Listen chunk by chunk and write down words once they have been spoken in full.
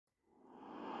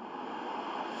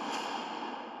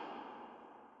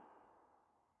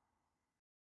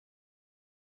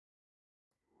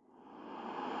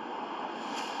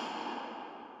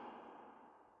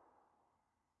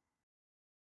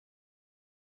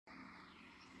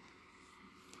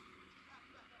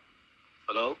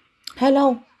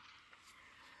Hello.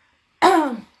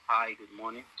 Hi, good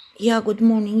morning. Yeah, good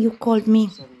morning. You called me.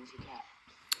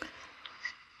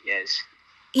 Yes.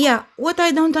 Yeah, what I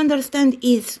don't understand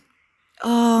is,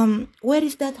 where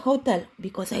is that hotel?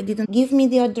 Because I didn't give me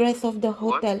the address of the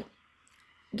What? hotel.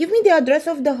 Give me the address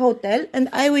of the hotel and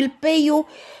I will pay you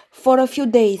for a few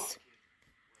days.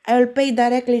 I will pay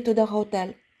directly to the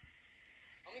hotel.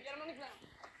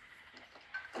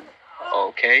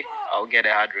 Okay, I'll get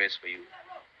the address for you.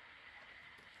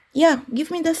 Yeah,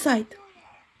 give me the site.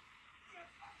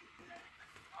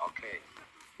 Okay.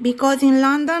 Because in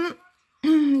London,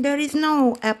 there is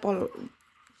no Apple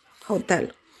hotel.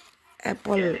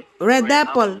 Apple, Red Right now,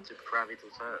 Apple. it's a private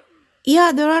hotel.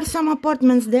 Yeah, there are some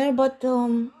apartments there, but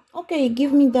okay,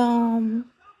 give me the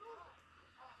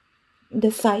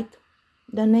site,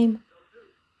 the name.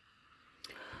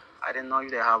 I didn't know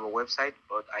they have a website,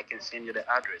 but I can send you the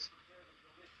address.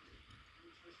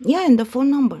 Yeah, and the phone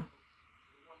number.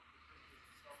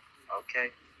 Okay.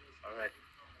 All right.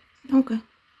 Okay.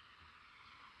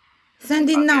 Send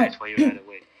it I'll now. get it for you right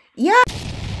away. Yeah.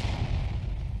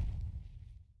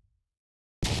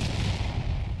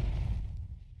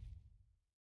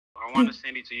 I want to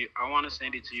send it to you. I want to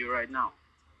send it to you right now.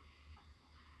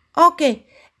 Okay.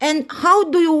 And how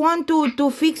do you want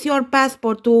to fix your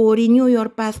passport, to renew your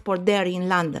passport there in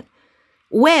London?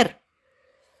 Where?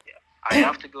 Yeah. I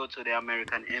have to go to the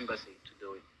American embassy to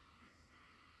do it.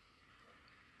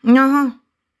 Uh-huh.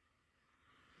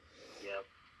 Yep.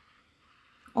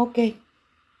 Okay.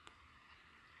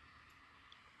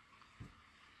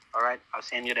 All right. I'll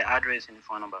send you the address and the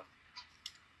phone number.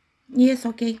 Yes,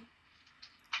 okay.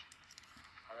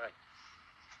 All right.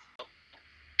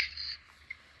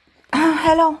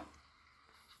 Hello.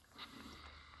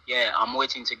 Yeah, I'm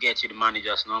waiting to get you the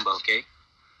manager's number. Okay.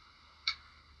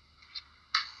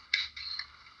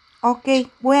 Okay.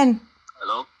 When?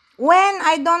 Hello. When?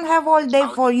 I don't have all day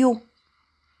for you.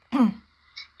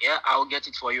 Yeah, I'll get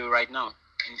it for you right now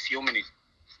in a few minutes.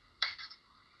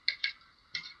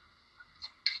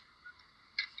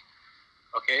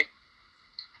 Okay.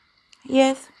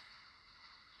 Yes.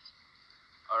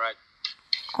 All right.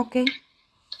 Okay.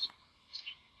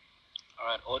 All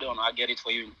right. Hold on. I'll get it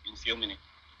for you in a few minutes.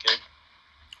 Okay.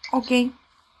 Okay.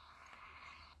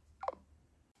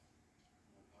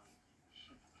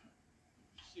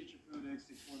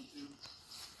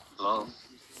 Hello.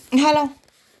 Hello.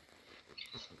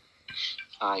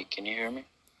 Hi. Can you hear me?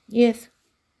 Yes.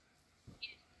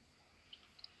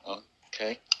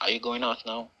 Okay. Are you going out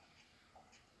now?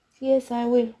 Yes, I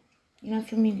will. In a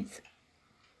few minutes.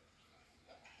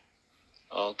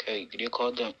 Okay. Did you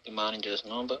call the manager's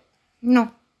number?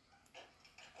 No.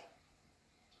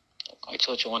 I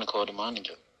thought you want to call the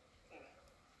manager.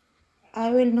 I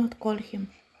will not call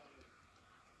him.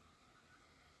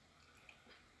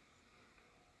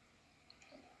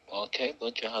 Okay,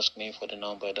 but you asked me for the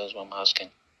number. That's what I'm asking.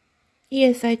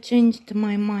 Yes, I changed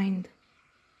my mind.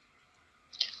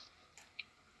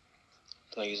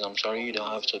 Please, I'm sorry. You don't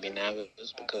have to be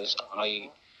nervous because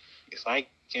if I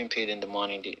get paid in the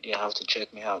morning, they have to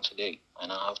check me out today,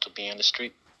 and I have to be on the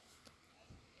street.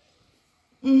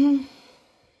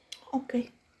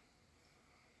 Okay.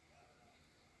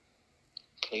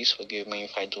 Please forgive me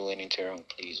if I do anything wrong,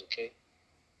 please. Okay.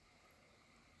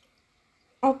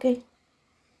 Okay.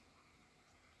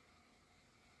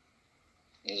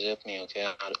 Accept me,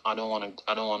 okay? I don't want to.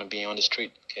 I don't want to be on the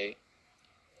street, okay?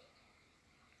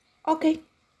 Okay.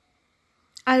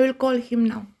 I will call him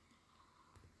now.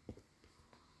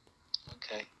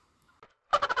 Okay.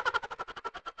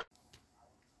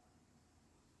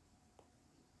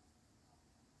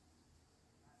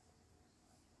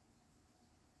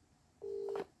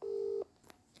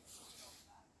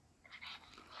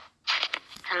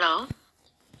 Hello.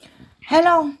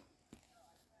 Hello.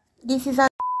 This is a...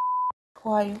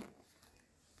 How are you?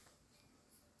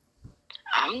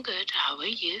 I'm good. How are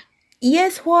you?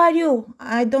 Yes, who are you?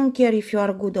 I don't care if you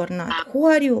are good or not. Who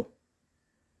are you?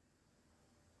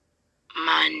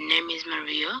 My name is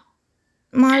Maria.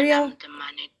 Maria. And I'm the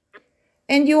manager.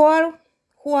 And you are?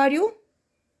 Who are you?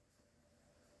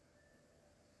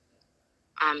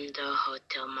 I'm the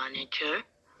hotel manager.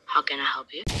 How can I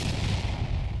help you?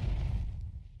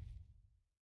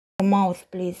 Mouth,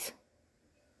 please.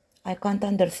 I can't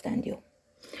understand you.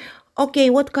 Okay,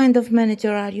 what kind of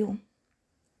manager are you?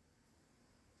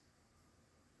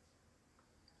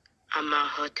 I'm a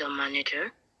hotel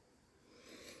manager.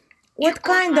 What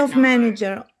kind of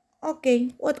manager?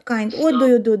 Okay, what kind? What do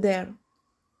you do there?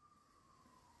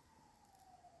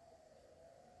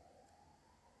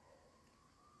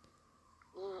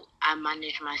 I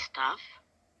manage my staff.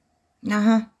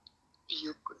 Uh-huh.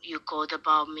 you called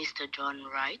about Mr. John,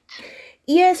 right?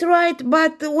 Yes, right,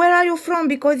 but where are you from?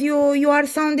 Because you are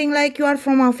sounding like you are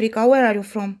from Africa. Where are you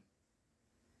from?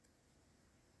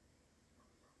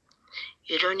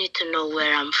 You don't need to know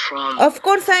where I'm from. Of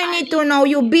course I need to know,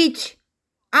 you bitch.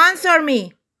 Answer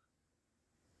me.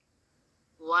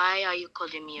 Why are you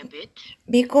calling me a bitch?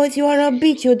 Because you are a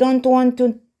bitch. You don't want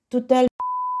to tell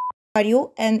are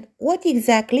you and what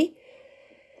exactly?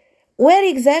 Where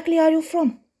exactly are you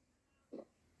from?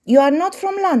 You are not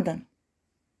from London.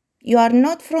 You are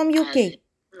not from UK.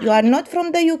 You are not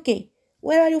from the UK.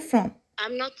 Where are you from?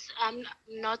 I'm not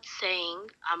saying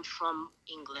I'm from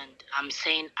England. I'm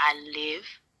saying I live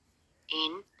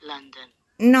in London.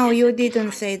 No, There's you a didn't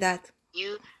difference. say that.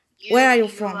 You Where are you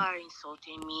from? You are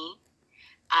insulting me.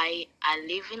 I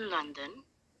live in London.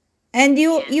 And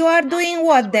you Yes, are doing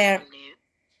what where I there? live.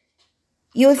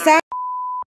 You Sorry,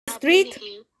 suck street?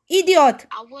 here. Idiot.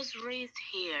 I was raised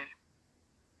here.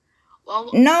 Well,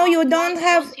 No, you don't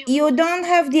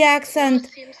have the accent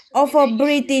of a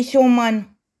British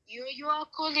woman. You are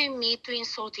calling me to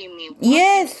insulting me.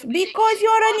 Yes, because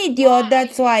you're an idiot,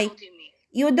 that's why.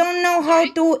 You don't know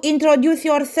how to introduce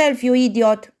yourself, you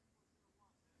idiot.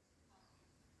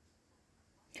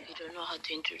 You don't know how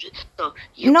to introduce. So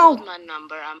you called my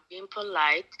number. I'm being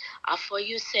polite. I thought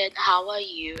you said, "How are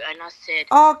you?" And I said,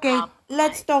 "Okay,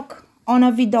 let's talk on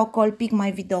a video call. Pick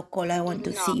my video call. I want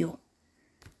to see you.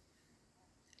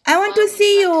 I want to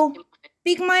see you.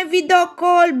 Pick my video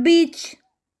call, bitch."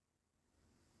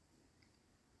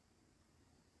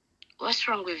 What's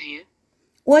wrong with you?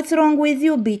 What's wrong with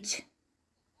you, bitch?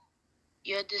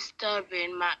 You're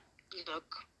disturbing my look.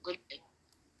 Goodbye.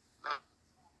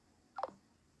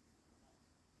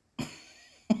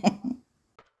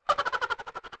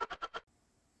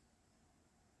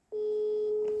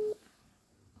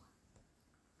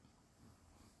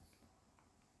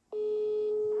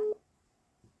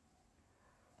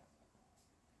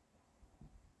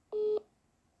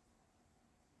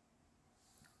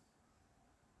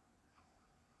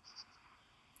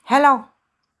 Hello.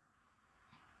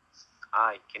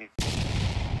 Hi, can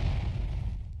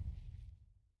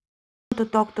to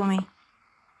talk to me.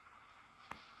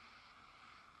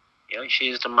 Yeah, she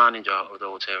is the manager of the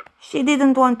hotel. She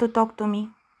didn't want to talk to me.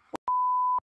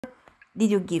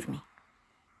 Did you give me?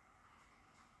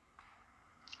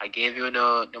 I gave you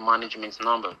the management's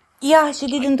number. Yeah, she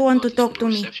didn't want to talk to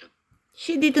me.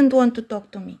 She didn't want to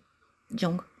talk to me,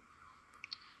 Jung.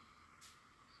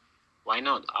 Why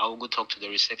not? I'll go talk to the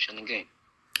reception again.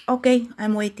 Okay,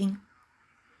 I'm waiting.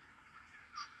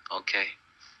 Okay.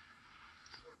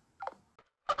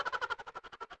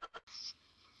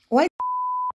 Why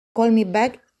call me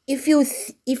back if you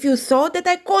saw that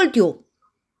I called you?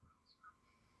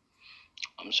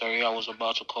 I'm sorry, I was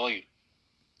about to call you.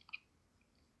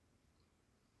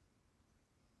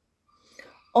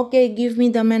 Okay, give me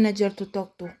the manager to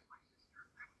talk to.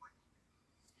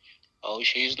 Oh,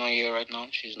 she's not here right now.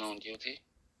 She's not on duty.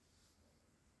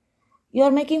 You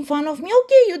are making fun of me?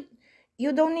 Okay,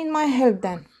 you don't need my help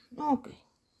then. Okay,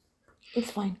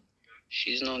 it's fine.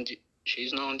 She's not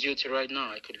on duty right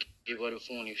now. I could give her the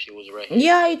phone if she was right here.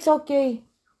 Yeah, it's okay.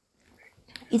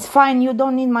 It's fine. You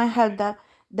don't need my help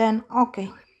then.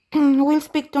 Okay. We'll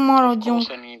speak tomorrow, Jung.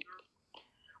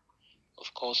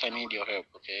 Of course I need your help,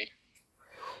 okay?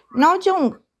 No,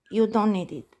 Jung, you don't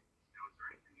need it.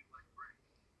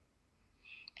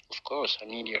 Of course, I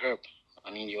need your help.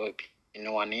 I need your help. You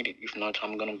know I need it. If not,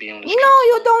 I'm gonna be on the street. No,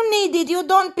 you don't need it. You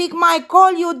don't pick my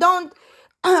call. You don't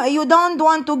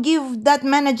want to give that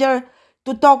manager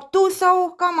to talk to.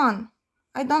 So come on,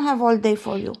 I don't have all day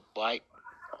for you. Why?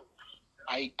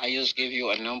 I just gave you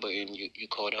a number and you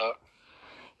called her.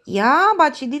 Yeah,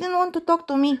 but she didn't want to talk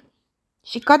to me.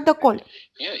 She cut the call.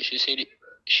 Yeah, she said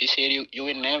you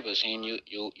were nervous and you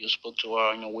spoke to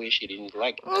her in a way she didn't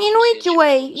like. In which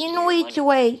way? In which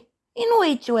way? In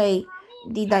which way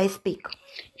did I speak?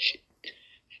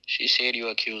 She said you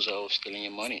accused her of stealing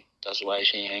your money. That's why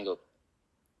she hang up.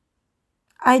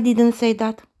 I didn't say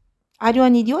that. Are you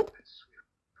an idiot?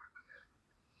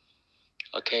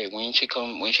 Okay, when she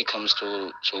comes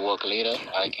to work later,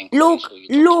 I can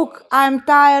look, I'm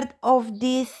tired of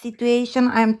this situation.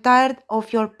 I'm tired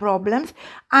of your problems.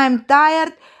 I'm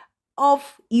tired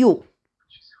of you.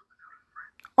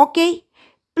 Okay?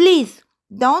 Please,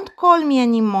 don't call me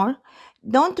anymore.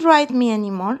 Don't write me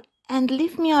anymore. And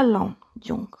leave me alone,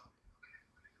 Jung.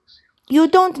 You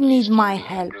don't need my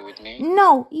help.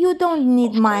 No, you don't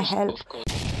need my help.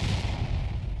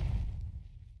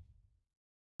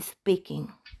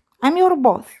 Speaking. I'm your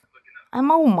boss. I'm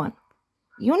a woman.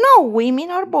 You know women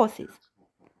are bosses.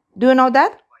 Do you know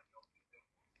that?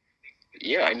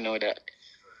 Yeah, I know that.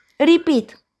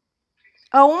 Repeat.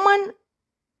 A woman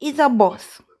is a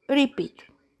boss. Repeat.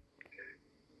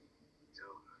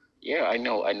 Yeah, I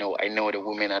know the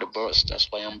women are the boss. That's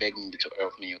why I'm begging you to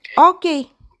help me, okay?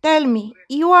 Okay, tell me.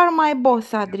 You are my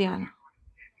boss, Adriana.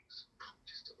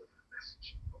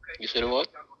 You said what?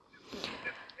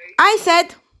 I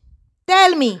said,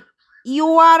 tell me. You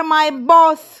are my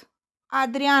boss,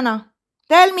 Adriana.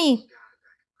 Tell me.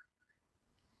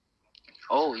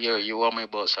 Oh, yeah, you are my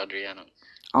boss, Adriana.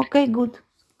 Okay, good.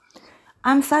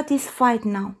 I'm satisfied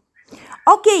now.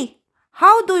 Okay,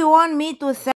 how do you want me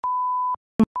to say?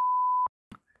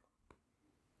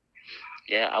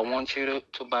 Yeah, I want you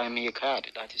to buy me a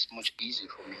card. That is much easier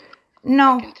for me.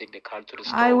 No. I can take the card to the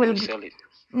store and sell it.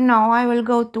 No, I will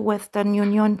go to Western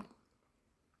Union.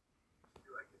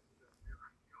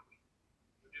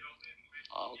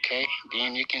 Okay,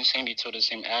 then you can send it to the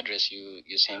same address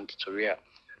you sent to Ria.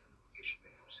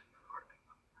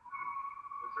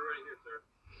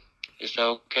 Is that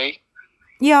okay?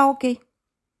 Yeah, okay.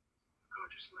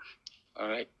 All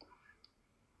right.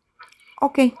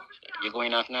 Okay. You're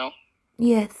going out now?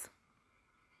 Yes.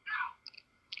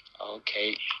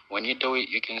 Okay. When you do it,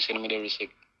 you can send me the receipt.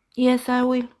 Yes, I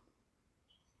will.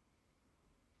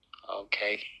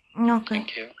 Okay. Okay.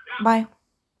 Thank you. Bye.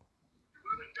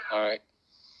 All right.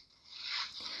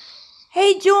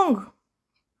 Hey, Jung.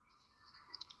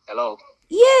 Hello.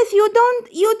 Yes, you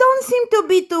don't seem to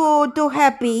be too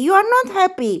happy. You are not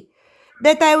happy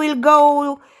that I will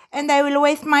go and I will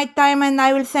waste my time and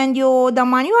I will send you the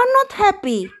money. You are not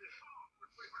happy.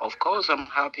 Of course I'm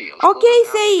happy. Okay,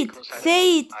 say it.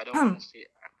 Say it. I don't want to see it.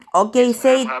 Okay, yes,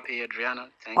 say I'm it. happy, Adriana.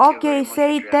 Thank okay, you very much,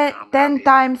 say it Adriana. 10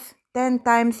 times. 10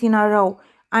 times in a row.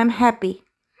 I'm happy.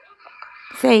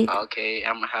 Say it. Okay,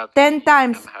 I'm happy. 10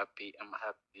 times. I'm happy. I'm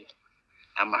happy.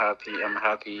 I'm happy. I'm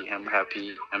happy. I'm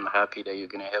happy. I'm happy that you're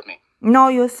gonna help me. No,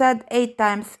 you said 8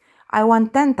 times. I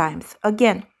want 10 times.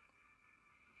 Again.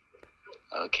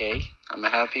 Okay, I'm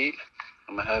happy.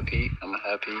 I'm happy. I'm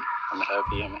happy. I'm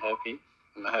happy. I'm happy.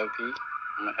 I'm happy.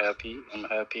 I'm happy. I'm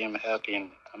happy. I'm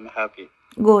happy. I'm happy.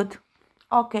 Good.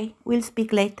 Okay, we'll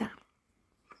speak later.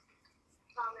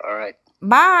 All right.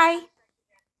 Bye.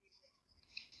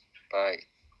 Bye.